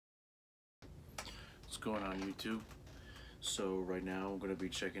going on YouTube? So right now I'm going to be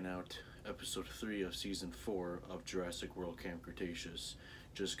checking out episode 3 of season 4 of Jurassic World Camp Cretaceous.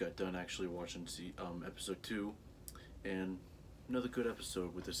 Just got done actually watching episode 2, and another good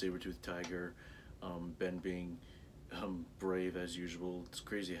episode with the saber-toothed tiger. Ben being brave as usual. It's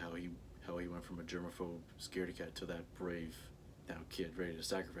crazy how he went from a germaphobe scaredy cat to that brave now kid ready to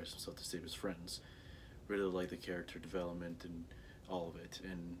sacrifice himself to save his friends. Really like the character development and all of it,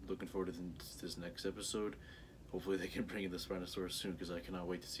 and looking forward to this next episode. Hopefully they can bring in the Spinosaurus soon, because I cannot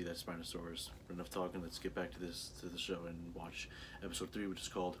wait to see that Spinosaurus. But enough talking, let's get back to the show and watch episode 3, which is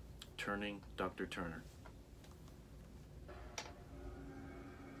called Turning Dr. Turner.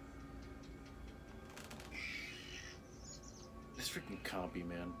 This freaking compy,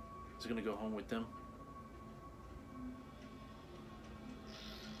 man. Is he gonna go home with them?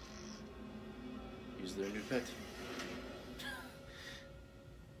 He's their new pet.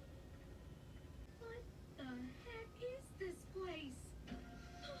 What the heck is this place?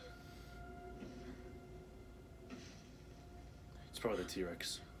 It's probably the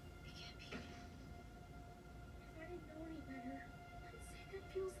T-Rex. It can't be. If I didn't know any better, I'd say that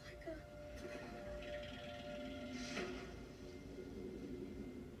feels like a...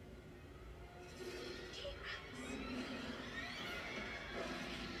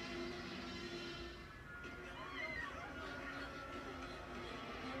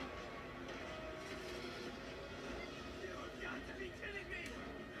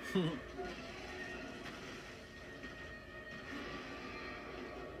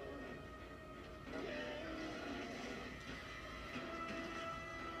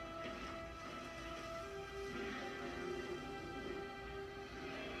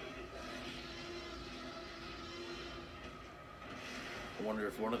 I wonder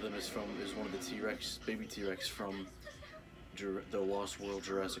if one of them is one of the T-Rex, baby T-Rex from the Lost World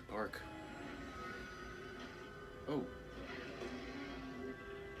Jurassic Park. Oh.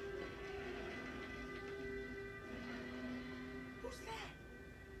 Who's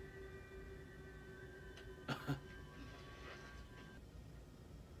that?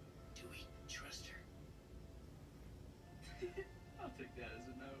 Do we trust her? I'll take that as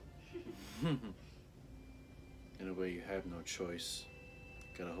a no. In a way, you have no choice.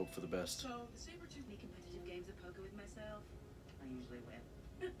 Gotta hope for the best. So, the saber-tooth me competitive games of poker with myself, I usually win.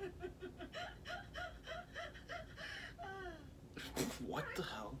 What the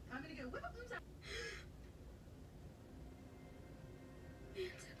hell? I'm gonna go whip up some...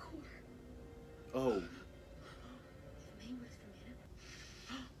 Manticore. Oh. If May works for Mana...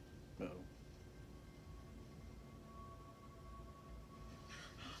 No.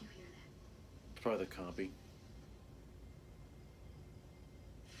 Did you hear that? It's probably the compy.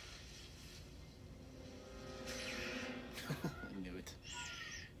 I knew it.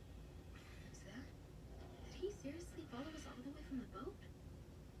 Who's that? Did he seriously follow us all the way from the boat?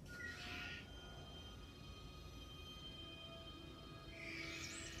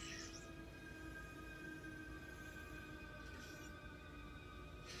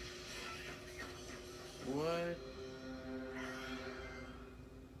 What?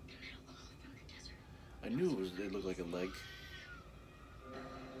 From the desert. I knew it looked like a leg.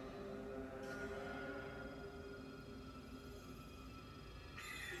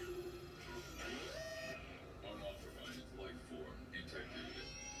 Unauthorized life form detected.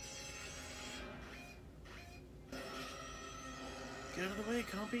 Get out of the way,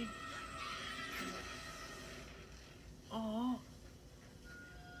 compy. Aww.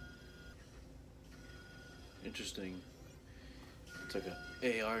 Interesting. It's like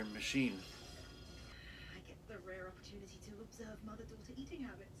a AR machine. I get the rare opportunity to observe mother-daughter eating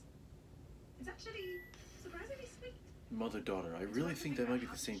habits. It's actually surprisingly sweet. Mother-daughter. I really think that might be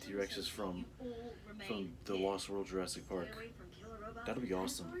the same T-Rexes from the Lost World Jurassic Park. Stay away from killer robots That'd be and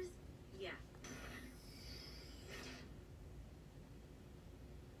awesome. dinosaurs? Yeah.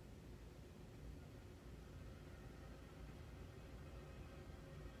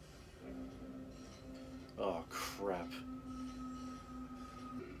 Oh, crap.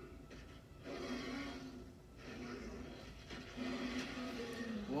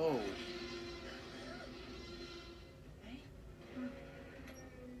 Whoa. Hey?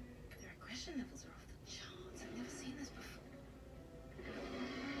 Their aggression levels are off the charts. I've never seen this before.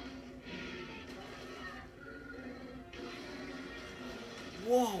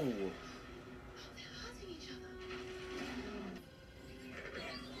 Whoa. Oh, they're hurting each other.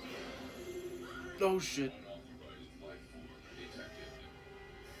 Oh, shit. Unauthorized life form detected.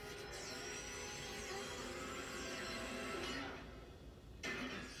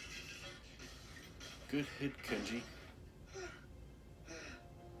 Good hit, Kenji.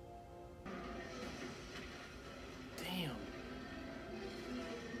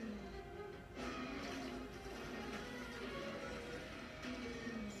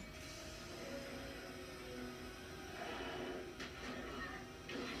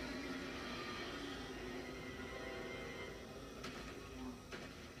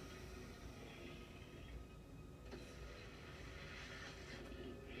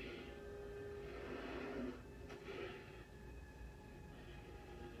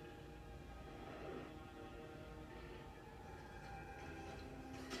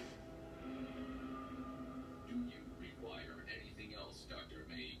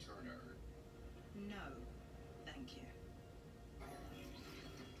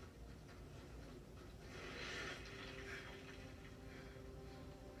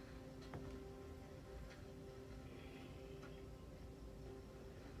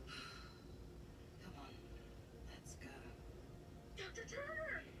 Dr.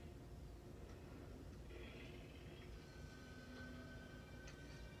 Turner!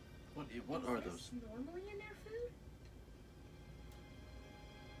 What are Is those? this normally in their food?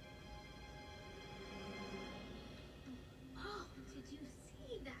 Oh, did you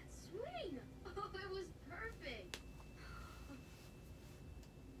see that swing? Oh, it was perfect.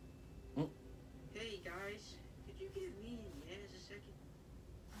 Hey guys, could you give me and Yaz a second?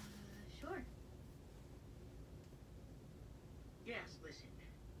 Sure. Yes, listen.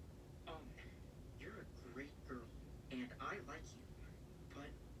 You're a great girl, and I like you, but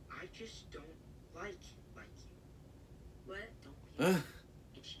I just don't like you. What? Don't be.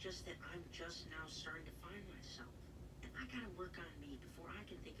 It's just that I'm just now starting to find myself, and I gotta work on me before I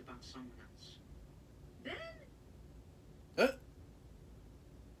can think about someone else. Ben? I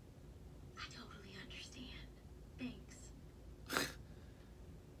totally understand. Thanks.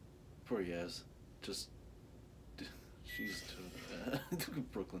 Poor Yaz. Just. She's to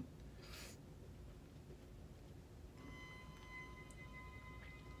Brooklyn.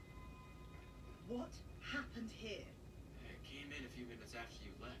 What happened here? It came in a few minutes after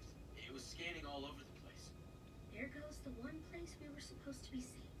you left. It was scanning all over the place. There goes the one place we were supposed to be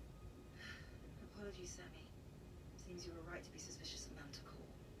safe. Apologies, Sammy. Seems you were right to be suspicious of Manticore.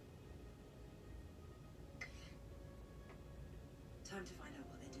 Time to find out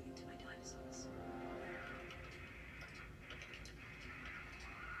what they're doing to my dinosaurs.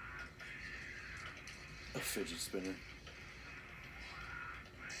 A fidget spinner.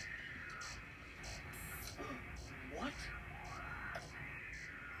 What?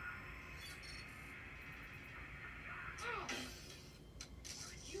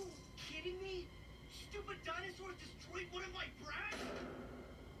 Are you kidding me? Stupid dinosaurs destroyed one of my brats?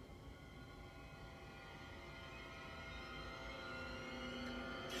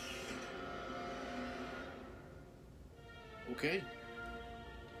 Okay.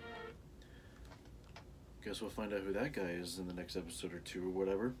 Guess we'll find out who that guy is in the next episode or two or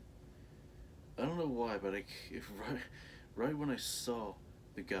whatever. I don't know why, but right when I saw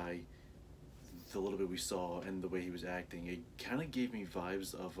the guy, the little bit we saw and the way he was acting, it kind of gave me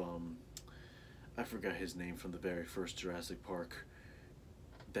vibes of I forgot his name from the very first Jurassic Park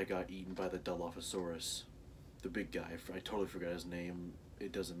that got eaten by the Dilophosaurus, the big guy. I totally forgot his name.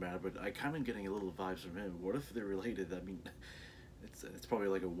 It doesn't matter, but I kind of getting a little vibes from him. What if they're related? I mean, it's probably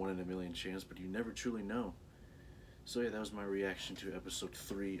like a 1 in a million chance, but you never truly know. So yeah, that was my reaction to episode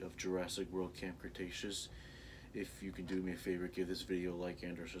 3 of Jurassic World Camp Cretaceous. If you can do me a favor, give this video a like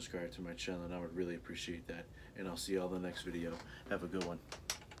and or subscribe to my channel, and I would really appreciate that. And I'll see you all in the next video. Have a good one.